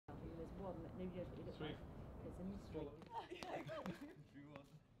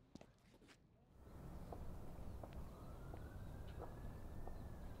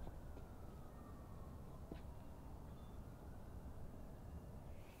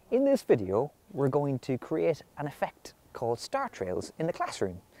In this video, we're going to create an effect called star trails in the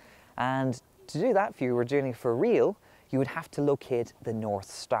classroom. And to do that, if you were doing it for real, you would have to locate the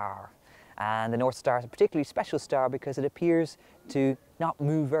North Star. And the North Star is a particularly special star because it appears to not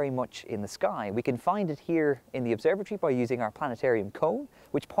move very much in the sky. We can find it here in the observatory by using our planetarium cone,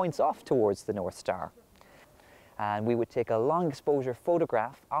 which points off towards the North Star. And we would take a long exposure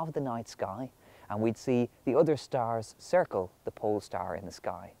photograph of the night sky, and we'd see the other stars circle the pole star in the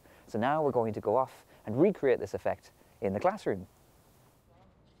sky. So now we're going to go off and recreate this effect in the classroom.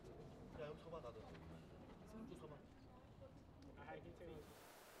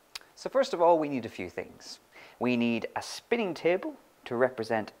 So first of all, we need a few things. We need a spinning table to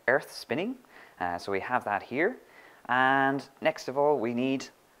represent Earth spinning. So we have that here. And next of all, we need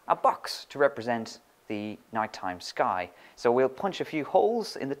a box to represent the nighttime sky. So we'll punch a few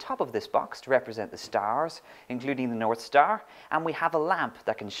holes in the top of this box to represent the stars, including the North Star, and we have a lamp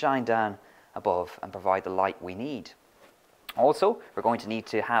that can shine down above and provide the light we need. Also, we're going to need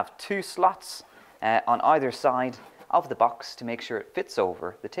to have two slots on either side of the box to make sure it fits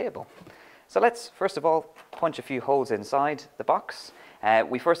over the table. So let's first of all punch a few holes inside the box.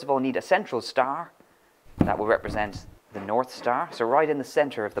 We first of all need a central star that will represent the North Star. So right in the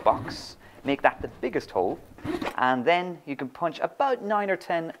center of the box, make that the biggest hole, and then you can punch about 9 or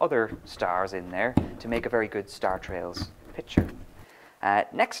 10 other stars in there to make a very good star trails picture.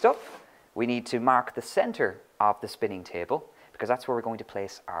 Next up, we need to mark the center of the spinning table because that's where we're going to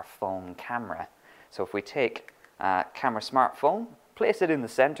place our phone camera. So if we take a camera smartphone, place it in the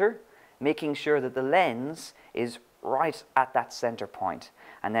center, making sure that the lens is right at that center point,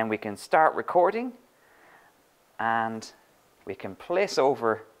 and then we can start recording, and we can place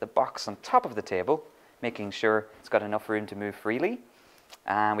over the box on top of the table, making sure it's got enough room to move freely.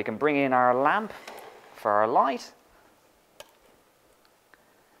 And we can bring in our lamp for our light.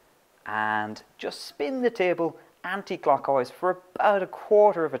 And just spin the table anti-clockwise for about a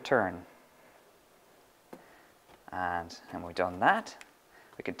quarter of a turn. And when we've done that,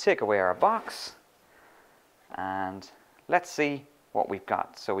 we can take away our box. And let's see what we've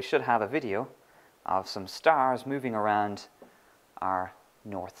got. So we should have a video of some stars moving around our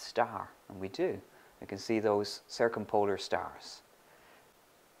North Star, and we do. We can see those circumpolar stars.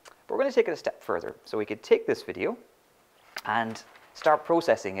 But we're going to take it a step further. So we could take this video and start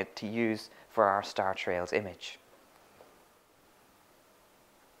processing it to use for our star trails image.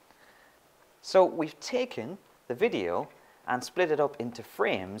 So we've taken the video and split it up into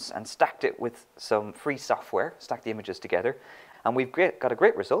frames and stacked it with some free software, stacked the images together, and we've got a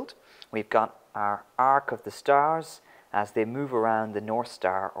great result. We've got our arc of the stars as they move around the North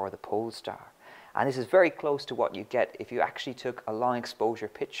Star or the pole star. And this is very close to what you get if you actually took a long exposure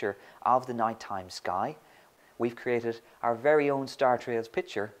picture of the nighttime sky. We've created our very own star trails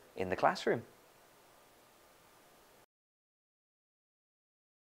picture in the classroom.